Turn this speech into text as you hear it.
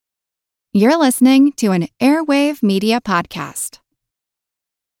You're listening to an Airwave Media Podcast.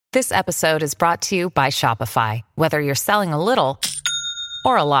 This episode is brought to you by Shopify. Whether you're selling a little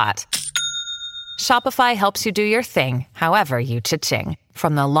or a lot, Shopify helps you do your thing, however you cha-ching.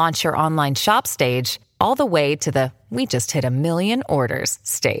 From the launch your online shop stage, all the way to the we just hit 1 million orders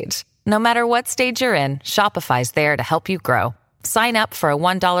stage. No matter what stage you're in, Shopify's there to help you grow. Sign up for a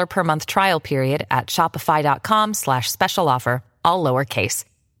 $1 per month trial period at shopify.com/special offer, all lowercase.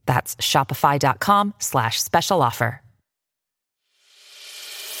 That's shopify.com/special offer.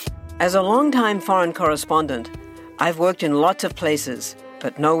 As a longtime foreign correspondent, I've worked in lots of places,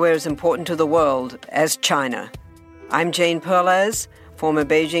 but nowhere as important to the world as China. I'm Jane Perlez, former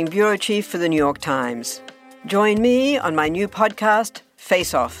Beijing bureau chief for the New York Times. Join me on my new podcast,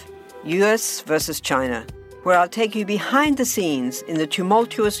 Face Off, U.S. versus China, where I'll take you behind the scenes in the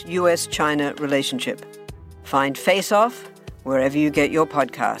tumultuous U.S.-China relationship. Find Face Off wherever you get your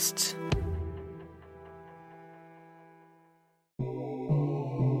podcasts.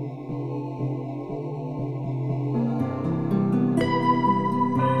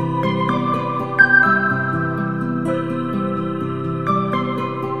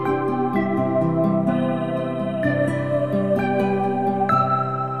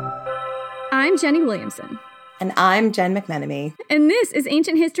 I'm Jenny Williamson. And I'm Jen McMenemy. And this is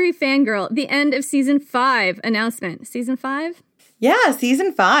Ancient History Fangirl, the end of Season 5 announcement. Season 5? Yeah,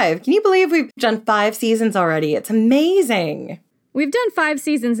 Season 5. Can you believe we've done 5 seasons already? It's amazing. We've done 5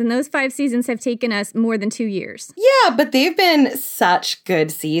 seasons, and those 5 seasons have taken us more than 2 years. Yeah, but they've been such good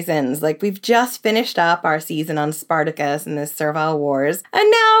seasons. Like, we've just finished up our season on Spartacus and the Servile Wars.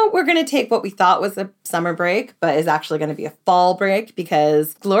 And now we're going to take what we thought was a summer break, but is actually going to be a fall break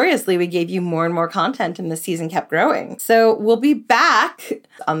because gloriously we gave you more and more content and the season kept growing. So we'll be back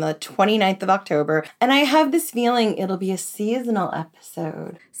on the 29th of October. And I have this feeling it'll be a seasonal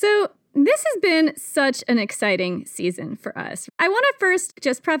episode. So this has been such an exciting season for us. I want to first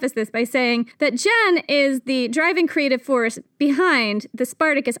just preface this by saying that Jen is the driving creative force behind the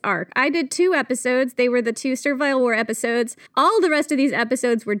Spartacus arc. I did 2 episodes. They were the 2 Servile War episodes. All the rest of these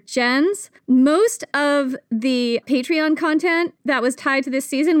episodes were Jen's. Most of the Patreon content that was tied to this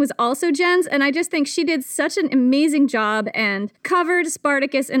season was also Jen's, and I just think she did such an amazing job and covered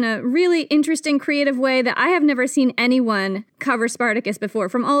Spartacus in a really interesting, creative way that I have never seen anyone cover Spartacus before,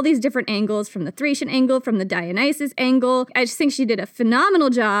 from all these different angles, from the Thracian angle, from the Dionysus angle. I just think she did a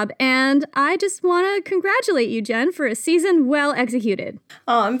phenomenal job, and I just want to congratulate you, Jen, for a season well executed.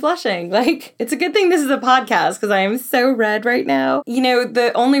 Oh, I'm blushing. Like, it's a good thing this is a podcast because I am so red right now. You know,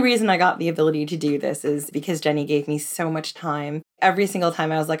 the only reason I got the ability to do this is because Jenny gave me so much time. Every single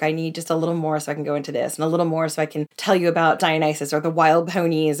time I was like, I need just a little more so I can go into this, and a little more so I can tell you about Dionysus or the wild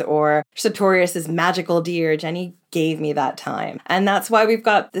ponies or Sartorius's magical deer. Jenny gave me that time. And that's why we've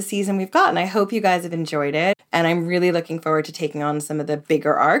got the season we've got. And I hope you guys have enjoyed it. And I'm really looking forward to taking on some of the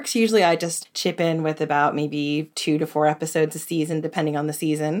bigger arcs. Usually I just chip in with about maybe 2 to 4 episodes a season, depending on the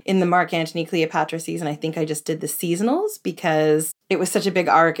season. In the Mark Antony Cleopatra season, I think I just did the seasonals because it was such a big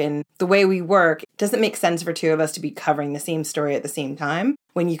arc, and the way we work, it doesn't make sense for 2 of us to be covering the same story at the same time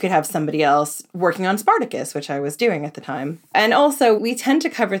when you could have somebody else working on Spartacus, which I was doing at the time. And also, we tend to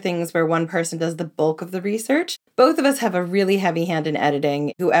cover things where one person does the bulk of the research. Both of us have a really heavy hand in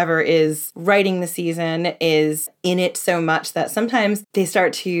editing. Whoever is writing the season is in it so much that sometimes they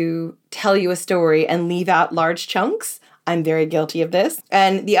start to tell you a story and leave out large chunks. I'm very guilty of this.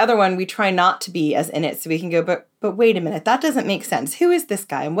 And the other one, we try not to be as in it so we can go, but wait a minute, that doesn't make sense. Who is this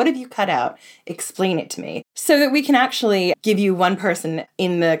guy and what have you cut out? Explain it to me. So that we can actually give you one person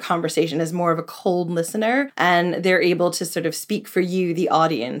in the conversation as more of a cold listener, and they're able to sort of speak for you, the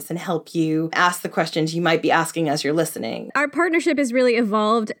audience, and help you ask the questions you might be asking as you're listening. Our partnership has really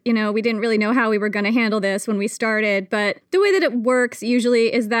evolved. You know, we didn't really know how we were going to handle this when we started, but the way that it works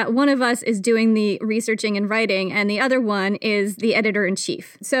usually is that one of us is doing the researching and writing, and the other one is the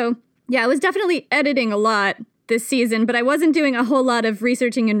editor-in-chief. So yeah, I was definitely editing a lot this season, but I wasn't doing a whole lot of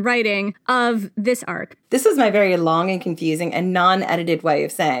researching and writing of this arc. This is my very long and confusing and non-edited way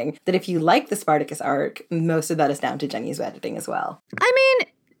of saying that if you like the Spartacus arc, most of that is down to Jenny's editing as well. I mean,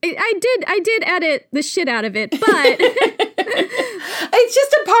 I did edit the shit out of it, but it's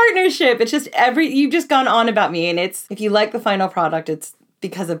just a partnership. It's just you've just gone on about me, and it's, if you like the final product, it's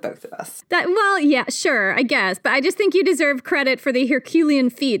because of both of us. Well, yeah, sure, I guess. But I just think you deserve credit for the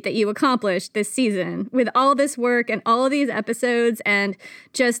Herculean feat that you accomplished this season with all this work and all of these episodes and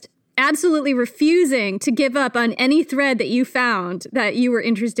just absolutely refusing to give up on any thread that you found that you were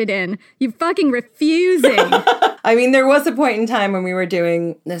interested in. You fucking refusing. I mean, there was a point in time when we were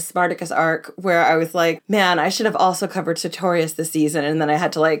doing this Spartacus arc where I was like, man, I should have also covered Sartorius this season. And then I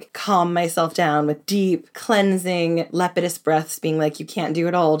had to like calm myself down with deep, cleansing, lepidus breaths being like, you can't do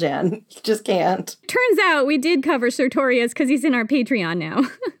it all, Jen. You just can't. Turns out we did cover Sartorius because he's in our Patreon now.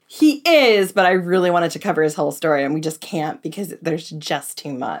 He is, but I really wanted to cover his whole story and we just can't because there's just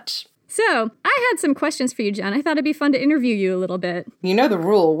too much. So, I had some questions for you, Jen. I thought it'd be fun to interview you a little bit. You know the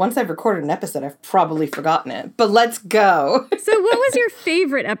rule. Once I've recorded an episode, I've probably forgotten it. But let's go. So, what was your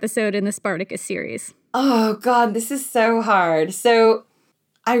favorite episode in the Spartacus series? Oh, God, this is so hard. So,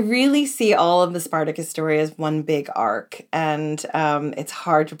 I really see all of the Spartacus story as one big arc, and it's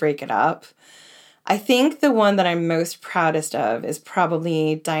hard to break it up. I think the one that I'm most proudest of is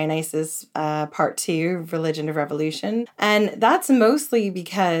probably Dionysus Part 2, Religion of Revolution. And that's mostly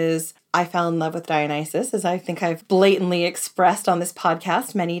because I fell in love with Dionysus, as I think I've blatantly expressed on this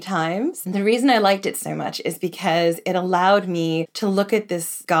podcast many times. And the reason I liked it so much is because it allowed me to look at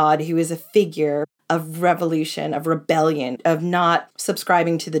this god who is a figure of revolution, of rebellion, of not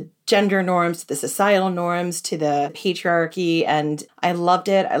subscribing to the gender norms, to the societal norms, to the patriarchy. And I loved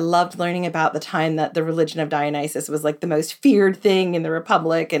it. I loved learning about the time that the religion of Dionysus was like the most feared thing in the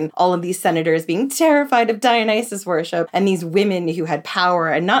Republic, and all of these senators being terrified of Dionysus worship, and these women who had power,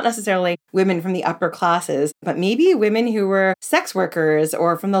 and not necessarily women from the upper classes, but maybe women who were sex workers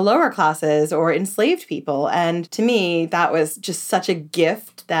or from the lower classes or enslaved people. And to me, that was just such a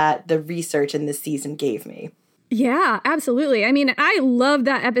gift that the research in this season gave me. Yeah, absolutely. I mean, I loved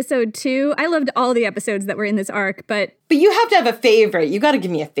that episode too. I loved all the episodes that were in this arc, but you have to have a favorite. You got to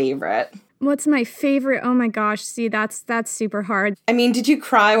give me a favorite. What's my favorite? Oh my gosh, see, that's super hard. I mean, did you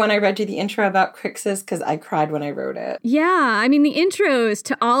cry when I read you the intro about Crixus? Because I cried when I wrote it. Yeah, I mean, the intros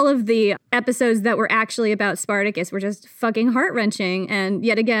to all of the episodes that were actually about Spartacus were just fucking heart-wrenching. And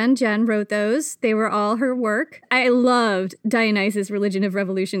yet again, Jen wrote those. They were all her work. I loved Dionysus' Religion of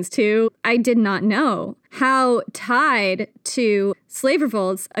Revolutions too. I did not know how tied to slave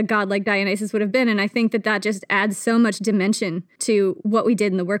revolts a god like Dionysus would have been. And I think that just adds so much dimension to what we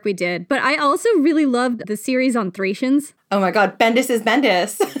did and the work we did. But I also really loved the series on Thracians. Oh my God, Bendis is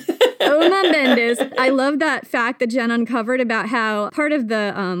Bendis. Oh, my Bendis. I love that fact that Jen uncovered about how part of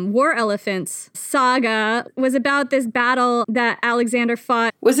the War Elephants saga was about this battle that Alexander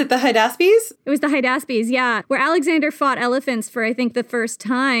fought. Was it the Hydaspes? It was the Hydaspes, yeah, where Alexander fought elephants for, I think, the first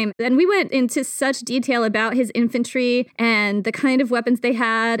time. And we went into such detail about his infantry and the kind of weapons they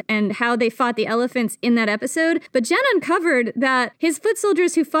had and how they fought the elephants in that episode. But Jen uncovered that his foot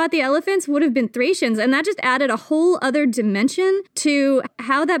soldiers who fought the elephants would have been Thracians, and that just added a whole other dimension to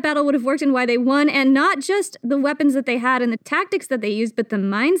how that battle would have worked and why they won, and not just the weapons that they had and the tactics that they used, but the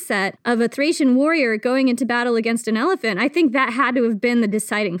mindset of a Thracian warrior going into battle against an elephant. I think that had to have been the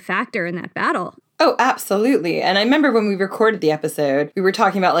deciding factor in that battle. Oh, absolutely. And I remember when we recorded the episode, we were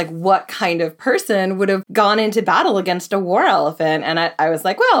talking about like what kind of person would have gone into battle against a war elephant. And I was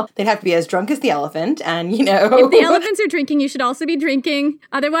like, well, they'd have to be as drunk as the elephant. And, you know, if the elephants are drinking, you should also be drinking.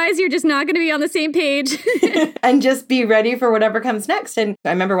 Otherwise, you're just not going to be on the same page. And just be ready for whatever comes next. And I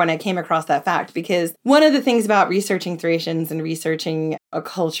remember when I came across that fact, because one of the things about researching Thracians and researching a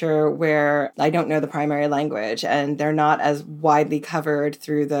culture where I don't know the primary language and they're not as widely covered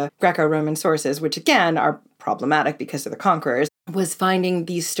through the Greco-Roman sources, which again are problematic because of the conquerors, was finding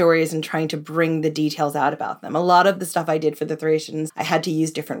these stories and trying to bring the details out about them. A lot of the stuff I did for the Thracians, I had to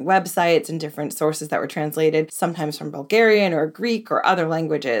use different websites and different sources that were translated, sometimes from Bulgarian or Greek or other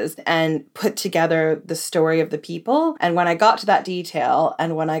languages, and put together the story of the people. And when I got to that detail,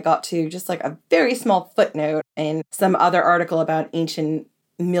 and when I got to just like a very small footnote in some other article about ancient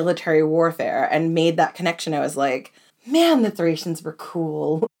military warfare and made that connection, I was like, man, the Thracians were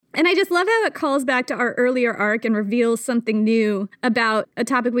cool. And I just love how it calls back to our earlier arc and reveals something new about a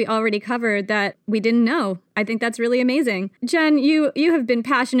topic we already covered that we didn't know. I think that's really amazing. Jen, you have been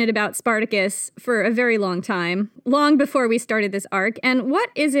passionate about Spartacus for a very long time, long before we started this arc. And what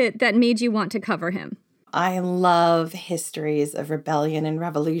is it that made you want to cover him? I love histories of rebellion and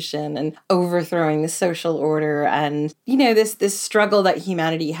revolution and overthrowing the social order and, you know, this struggle that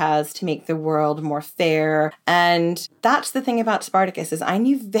humanity has to make the world more fair. And that's the thing about Spartacus is I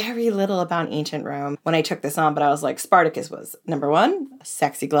knew very little about ancient Rome when I took this on, but I was like, Spartacus was, number one, a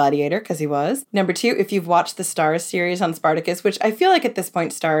sexy gladiator, because he was. Number two, if you've watched the Starz series on Spartacus, which I feel like at this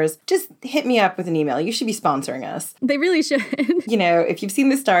point, Starz, just hit me up with an email. You should be sponsoring us. They really should. You know, if you've seen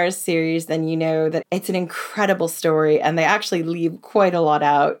the Starz series, then you know that it's an incredible story, and they actually leave quite a lot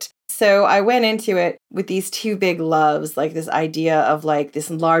out. So I went into it with these two big loves, like this idea of like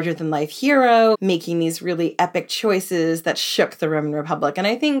this larger than life hero making these really epic choices that shook the Roman Republic. And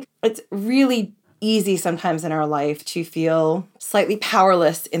I think it's really easy sometimes in our life to feel slightly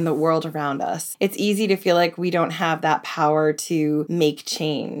powerless in the world around us. It's easy to feel like we don't have that power to make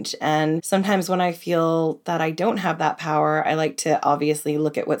change. And sometimes when I feel that I don't have that power, I like to obviously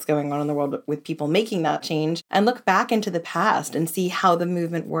look at what's going on in the world with people making that change and look back into the past and see how the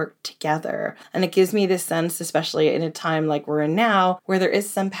movement worked together. And it gives me this sense, especially in a time like we're in now, where there is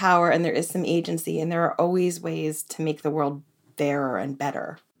some power and there is some agency and there are always ways to make the world fairer and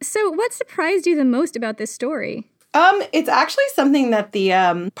better. So what surprised you the most about this story? It's actually something that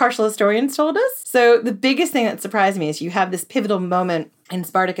the partial historians told us. So the biggest thing that surprised me is you have this pivotal moment in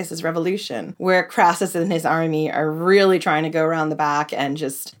Spartacus's revolution, where Crassus and his army are really trying to go around the back and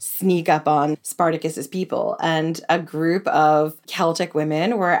just sneak up on Spartacus's people. And a group of Celtic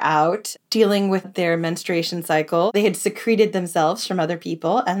women were out dealing with their menstruation cycle. They had secreted themselves from other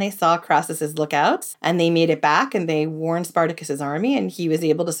people, and they saw Crassus's lookouts, and they made it back, and they warned Spartacus's army, and he was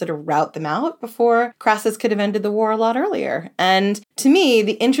able to sort of rout them out before Crassus could have ended the war a lot earlier. And to me,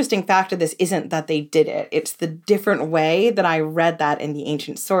 the interesting fact of this isn't that they did it. It's the different way that I read that in the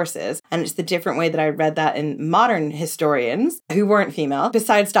ancient sources. And it's the different way that I read that in modern historians who weren't female,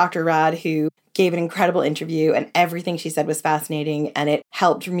 besides Dr. Rad, who gave an incredible interview and everything she said was fascinating. And it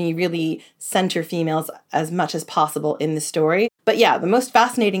helped me really center females as much as possible in the story. But yeah, the most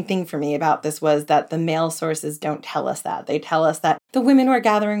fascinating thing for me about this was that the male sources don't tell us that. They tell us that the women were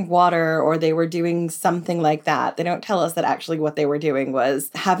gathering water or they were doing something like that. They don't tell us that actually what they were doing was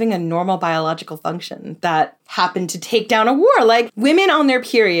having a normal biological function that happened to take down a war. Like, women on their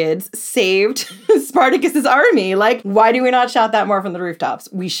periods saved Spartacus's army. Like, why do we not shout that more from the rooftops?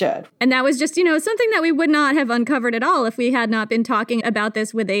 We should. And that was just, something that we would not have uncovered at all if we had not been talking about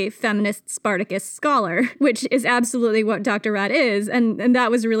this with a feminist Spartacus scholar, which is absolutely what Dr. Rad is. And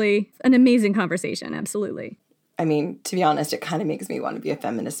that was really an amazing conversation. Absolutely. I mean, to be honest, it kind of makes me want to be a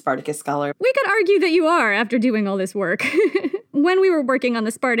feminist Spartacus scholar. We could argue that you are after doing all this work. When we were working on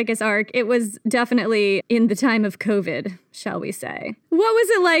the Spartacus arc, it was definitely in the time of COVID, shall we say. What was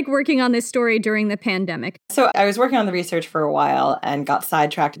it like working on this story during the pandemic? So I was working on the research for a while and got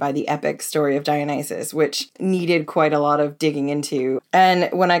sidetracked by the epic story of Dionysus, which needed quite a lot of digging into. And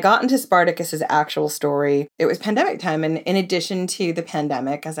when I got into Spartacus's actual story, it was pandemic time. And in addition to the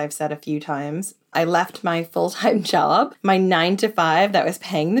pandemic, as I've said a few times, I left my full-time job, my 9-to-5 that was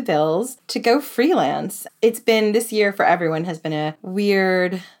paying the bills, to go freelance. It's been, this year for everyone has been a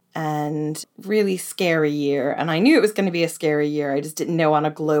weird and really scary year. And I knew it was going to be a scary year. I just didn't know on a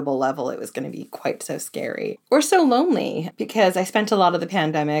global level it was going to be quite so scary. Or so lonely, because I spent a lot of the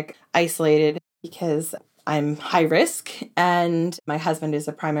pandemic isolated because I'm high risk and my husband is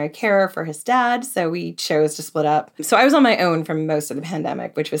a primary carer for his dad, so we chose to split up. So I was on my own for most of the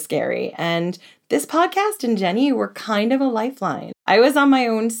pandemic, which was scary. And this podcast and Jenny were kind of a lifeline. I was on my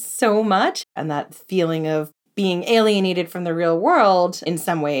own so much, and that feeling of being alienated from the real world in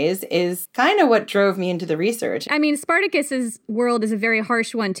some ways is kind of what drove me into the research. I mean, Spartacus's world is a very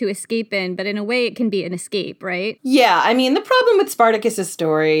harsh one to escape in, but in a way it can be an escape, right? Yeah, I mean, the problem with Spartacus's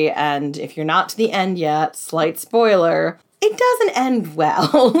story, and if you're not to the end yet, slight spoiler, it doesn't end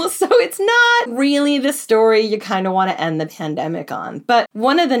well. So it's not really the story you kind of want to end the pandemic on. But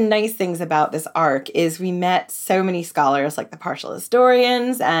one of the nice things about this arc is we met so many scholars like the partial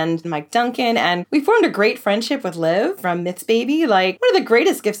historians and Mike Duncan, and we formed a great friendship with Liv from Myths Baby. Like, one of the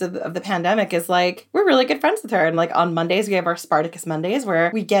greatest gifts of the pandemic is, like, we're really good friends with her. And, like, on Mondays, we have our Spartacus Mondays where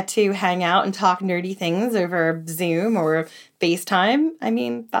we get to hang out and talk nerdy things over Zoom or FaceTime. I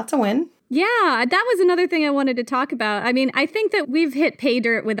mean, that's a win. Yeah, that was another thing I wanted to talk about. I mean, I think that we've hit pay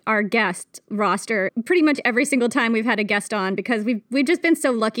dirt with our guest roster pretty much every single time we've had a guest on, because we've just been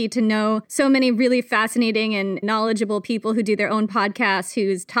so lucky to know so many really fascinating and knowledgeable people who do their own podcasts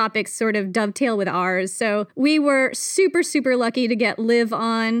whose topics sort of dovetail with ours. So we were super, super lucky to get Liv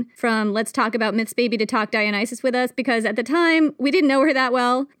on from Let's Talk About Myths Baby to talk Dionysus with us, because at the time we didn't know her that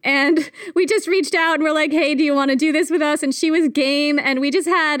well. And we just reached out and we're like, hey, do you want to do this with us? And she was game. And we just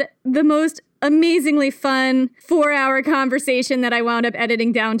had the most amazingly fun 4-hour conversation that I wound up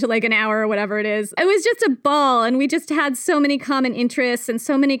editing down to like an hour or whatever it is. It was just a ball, and we just had so many common interests and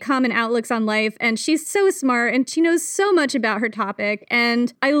so many common outlooks on life, and she's so smart and she knows so much about her topic,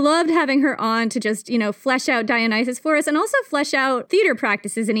 and I loved having her on to just, flesh out Dionysus for us and also flesh out theater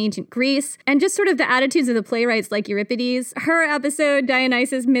practices in ancient Greece and just sort of the attitudes of the playwrights like Euripides. Her episode,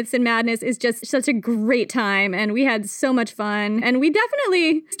 Dionysus, Myths and Madness, is just such a great time, and we had so much fun, and we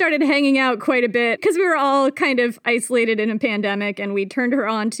definitely started hanging out quite a bit because we were all kind of isolated in a pandemic, and we turned her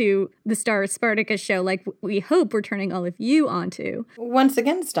on to the Stars Spartacus show like we hope we're turning all of you onto. Once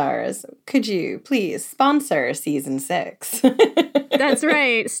again, Stars, could you please sponsor season 6? That's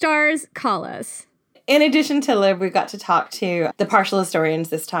right. Stars, call us. In addition to Liv, we got to talk to the partial historians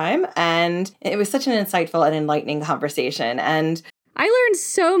this time, and it was such an insightful and enlightening conversation. And I learned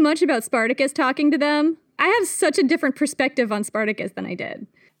so much about Spartacus talking to them. I have such a different perspective on Spartacus than I did.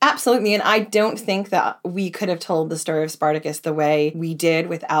 Absolutely. And I don't think that we could have told the story of Spartacus the way we did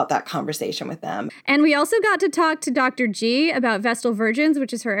without that conversation with them. And we also got to talk to Dr. G about Vestal Virgins,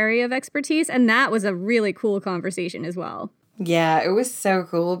 which is her area of expertise. And that was a really cool conversation as well. Yeah, it was so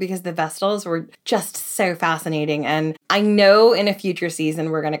cool because the Vestals were just so fascinating. And I know in a future season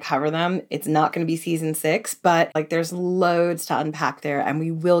we're going to cover them. It's not going to be season 6, but like there's loads to unpack there and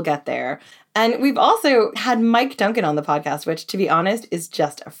we will get there. And we've also had Mike Duncan on the podcast, which, to be honest, is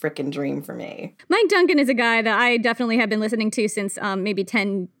just a freaking dream for me. Mike Duncan is a guy that I definitely have been listening to since maybe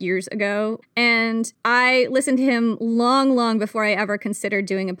 10 years ago. And I listened to him long before I ever considered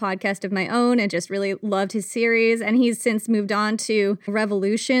doing a podcast of my own and just really loved his series. And he's since moved on to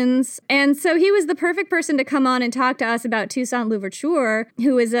Revolutions. And so he was the perfect person to come on and talk to us about Toussaint Louverture,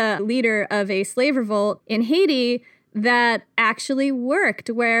 who is a leader of a slave revolt in Haiti that actually worked,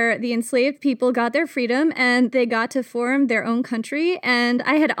 where the enslaved people got their freedom and they got to form their own country. And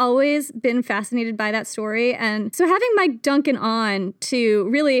I had always been fascinated by that story. And so having Mike Duncan on to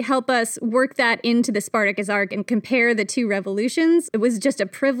really help us work that into the Spartacus arc and compare the two revolutions, it was just a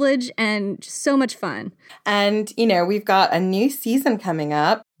privilege and just so much fun. And, you know, we've got a new season coming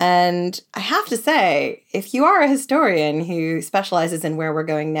up. And I have to say, if you are a historian who specializes in where we're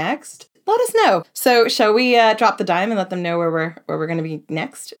going next, let us know. So shall we drop the dime and let them know where we're going to be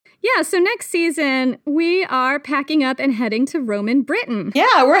next? Yeah, so next season, we are packing up and heading to Roman Britain.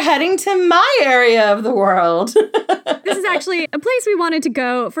 Yeah, we're heading to my area of the world. This is actually a place we wanted to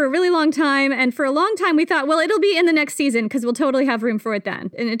go for a really long time. And for a long time, we thought, well, it'll be in the next season because we'll totally have room for it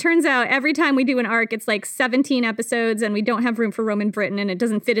then. And it turns out every time we do an arc, it's like 17 episodes and we don't have room for Roman Britain and it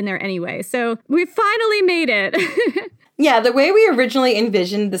doesn't fit in there anyway. So we finally made it. Yeah, the way we originally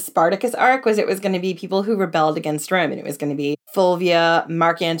envisioned the Spartacus arc was it was going to be people who rebelled against Rome. And it was going to be Fulvia,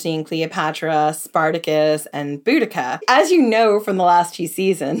 Mark Antony and Cleopatra, Spartacus, and Boudica. As you know from the last 2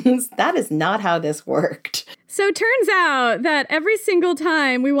 seasons, that is not how this worked. So it turns out that every single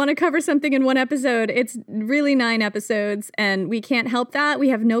time we want to cover something in one episode, it's really 9 episodes, and we can't help that. We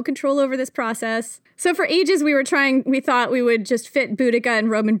have no control over this process. So for ages we thought we would just fit Boudica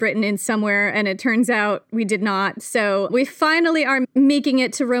and Roman Britain in somewhere, and it turns out we did not. So we finally are making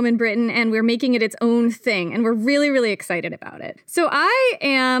it to Roman Britain, and we're making it its own thing, and we're really, really excited about it. So I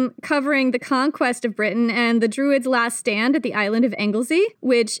am covering the conquest of Britain and the Druids' last stand at the island of Anglesey,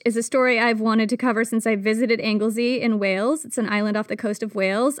 which is a story I've wanted to cover since I visited Anglesey in Wales. It's an island off the coast of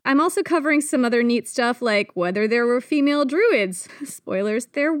Wales. I'm also covering some other neat stuff like whether there were female druids. Spoilers,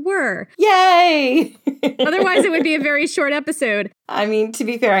 there were. Yay! Otherwise, it would be a very short episode. I mean, to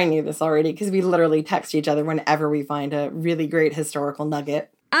be fair, I knew this already because we literally text each other whenever we find a really great historical nugget.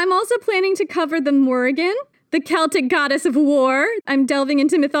 I'm also planning to cover the Morrigan, the Celtic goddess of war. I'm delving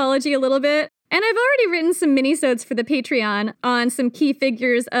into mythology a little bit. And I've already written some minisodes for the Patreon on some key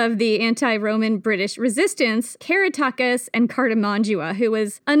figures of the anti-Roman British resistance, Caratacus and Cartimandua, who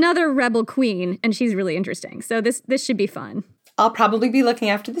was another rebel queen, and she's really interesting. So this should be fun. I'll probably be looking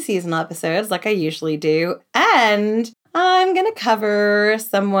after the seasonal episodes like I usually do. And I'm going to cover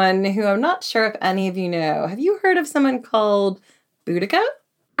someone who I'm not sure if any of you know. Have you heard of someone called Boudica?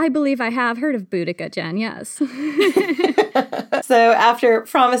 I believe I have heard of Boudica, Jen, yes. So after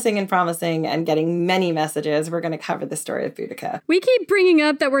promising and getting many messages, we're going to cover the story of Boudica. We keep bringing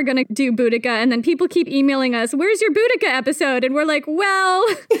up that we're going to do Boudica, and then people keep emailing us, where's your Boudica episode? And we're like, well,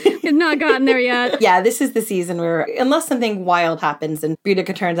 we've not gotten there yet. Yeah, this is the season where, unless something wild happens and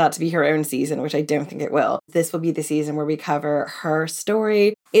Boudica turns out to be her own season, which I don't think it will, this will be the season where we cover her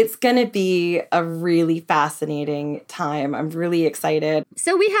story. It's going to be a really fascinating time. I'm really excited.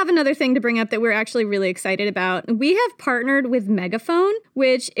 So we have another thing to bring up that we're actually really excited about. We have partnered with Megaphone,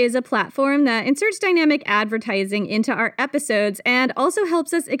 which is a platform that inserts dynamic advertising into our episodes and also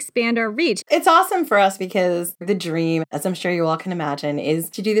helps us expand our reach. It's awesome for us because the dream, as I'm sure you all can imagine, is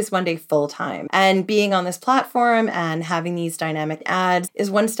to do this one day full time. And being on this platform and having these dynamic ads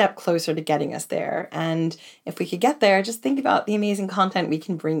is one step closer to getting us there. And if we could get there, just think about the amazing content we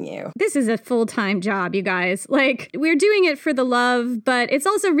can bring you. This is a full-time job, you guys. Like, we're doing it for the love, but it's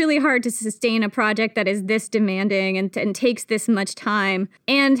also really hard to sustain a project that is this demanding and even takes this much time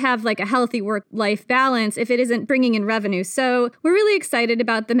and have like a healthy work-life balance if it isn't bringing in revenue. So we're really excited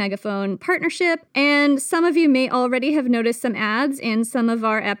about the Megaphone partnership. And some of you may already have noticed some ads in some of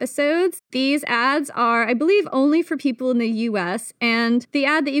our episodes. These ads are, I believe, only for people in the US. And the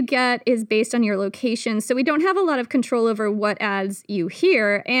ad that you get is based on your location. So we don't have a lot of control over what ads you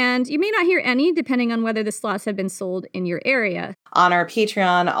hear. And you may not hear any depending on whether the slots have been sold in your area. On our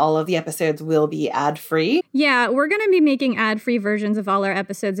Patreon, all of the episodes will be ad-free. Yeah, we're going to be making ad-free versions of all our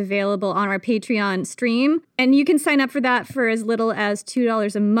episodes available on our Patreon stream. And you can sign up for that for as little as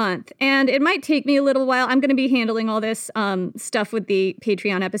 $2 a month. And it might take me a little while. I'm going to be handling all this stuff with the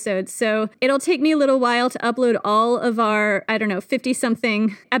Patreon episodes. So it'll take me a little while to upload all of our,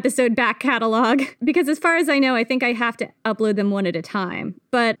 50-something episode back catalog. Because as far as I know, I think I have to upload them one at a time.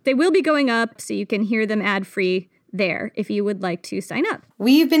 But they will be going up so you can hear them ad-free there if you would like to sign up.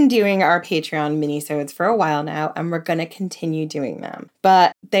 We've been doing our Patreon minisodes for a while now, and we're going to continue doing them.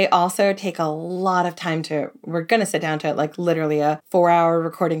 But they also take a lot of time we're going to sit down to like literally a 4-hour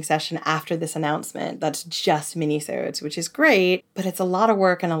recording session after this announcement. That's just minisodes, which is great, but it's a lot of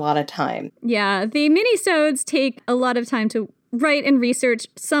work and a lot of time. Yeah, the minisodes take a lot of time to write and research.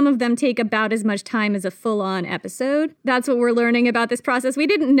 Some of them take about as much time as a full-on episode. That's what we're learning about this process. We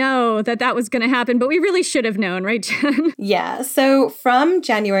didn't know that was going to happen, but we really should have known, right, Jen? Yeah, so from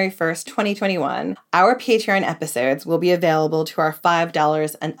January 1st, 2021, our Patreon episodes will be available to our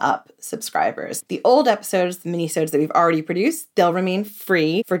 $5 and up subscribers. The old episodes, the minisodes that we've already produced, they'll remain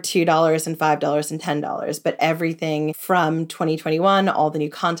free for $2 and $5 and $10. But everything from 2021, all the new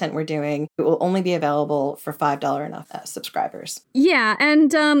content we're doing, it will only be available for $5 and up subscribers. Yeah,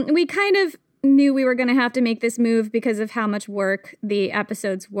 and we kind of knew we were going to have to make this move because of how much work the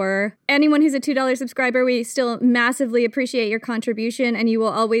episodes were. Anyone who's a $2 subscriber, we still massively appreciate your contribution, and you will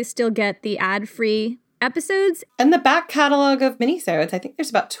always still get the ad-free episodes. And the back catalog of minisodes, I think there's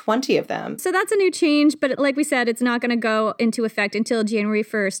about 20 of them. So that's a new change, but like we said, it's not going to go into effect until January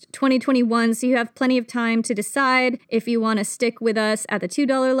 1st, 2021. So you have plenty of time to decide if you want to stick with us at the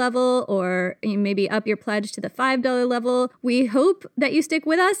 $2 level or you maybe up your pledge to the $5 level. We hope that you stick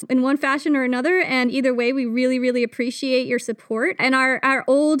with us in one fashion or another. And either way, we really, really appreciate your support. And our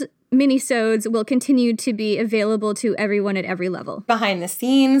old minisodes will continue to be available to everyone at every level. Behind the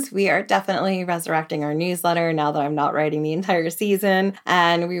scenes, we are definitely resurrecting our newsletter now that I'm not writing the entire season,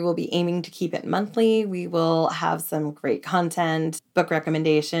 and we will be aiming to keep it monthly. We will have some great content, book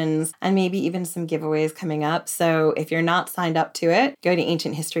recommendations, and maybe even some giveaways coming up. So if you're not signed up to it, go to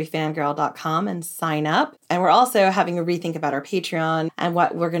ancienthistoryfangirl.com and sign up. And we're also having a rethink about our Patreon and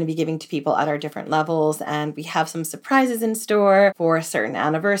what we're going to be giving to people at our different levels. And we have some surprises in store for certain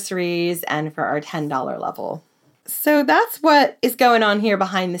anniversaries and for our $10 level. So that's what is going on here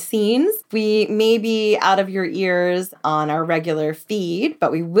behind the scenes. We may be out of your ears on our regular feed,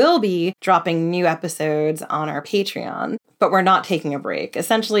 but we will be dropping new episodes on our Patreon. But we're not taking a break.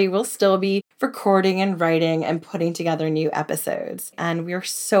 Essentially, we'll still be recording and writing and putting together new episodes. And we're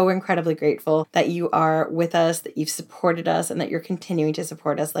so incredibly grateful that you are with us, that you've supported us, and that you're continuing to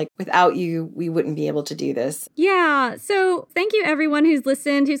support us. Like, without you, we wouldn't be able to do this. Yeah. So thank you, everyone who's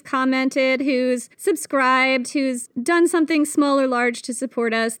listened, who's commented, who's subscribed, who's done something small or large to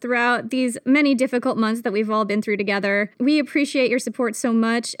support us throughout these many difficult months that we've all been through together. We appreciate your support so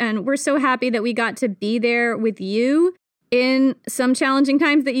much. And we're so happy that we got to be there with you in some challenging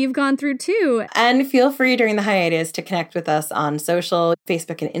times that you've gone through too. And feel free during the hiatus to connect with us on social,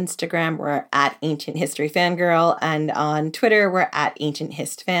 Facebook and Instagram. We're at Ancient History Fangirl, and on Twitter, we're at Ancient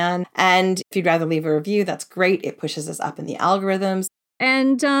Hist Fan. And if you'd rather leave a review, that's great. It pushes us up in the algorithms.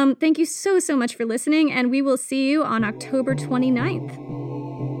 And thank you so much for listening, and we will see you on October 29th.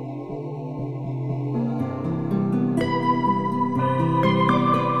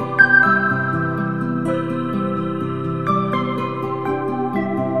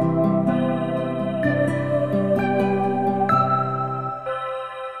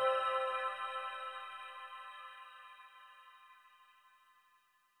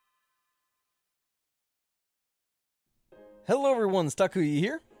 Hello everyone, Stakuyi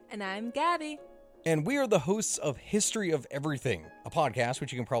here. And I'm Gabby. And we are the hosts of History of Everything, a podcast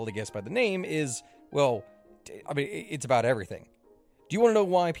which you can probably guess by the name is, well, it's about everything. Do you want to know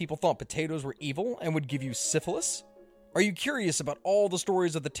why people thought potatoes were evil and would give you syphilis? Are you curious about all the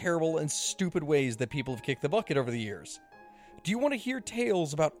stories of the terrible and stupid ways that people have kicked the bucket over the years? Do you want to hear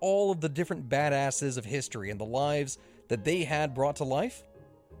tales about all of the different badasses of history and the lives that they had brought to life?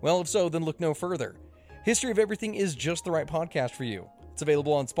 Well, if so, then look no further. History of Everything is just the right podcast for you. It's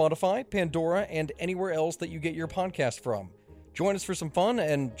available on Spotify, Pandora, and anywhere else that you get your podcast from. Join us for some fun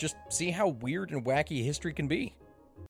and just see how weird and wacky history can be.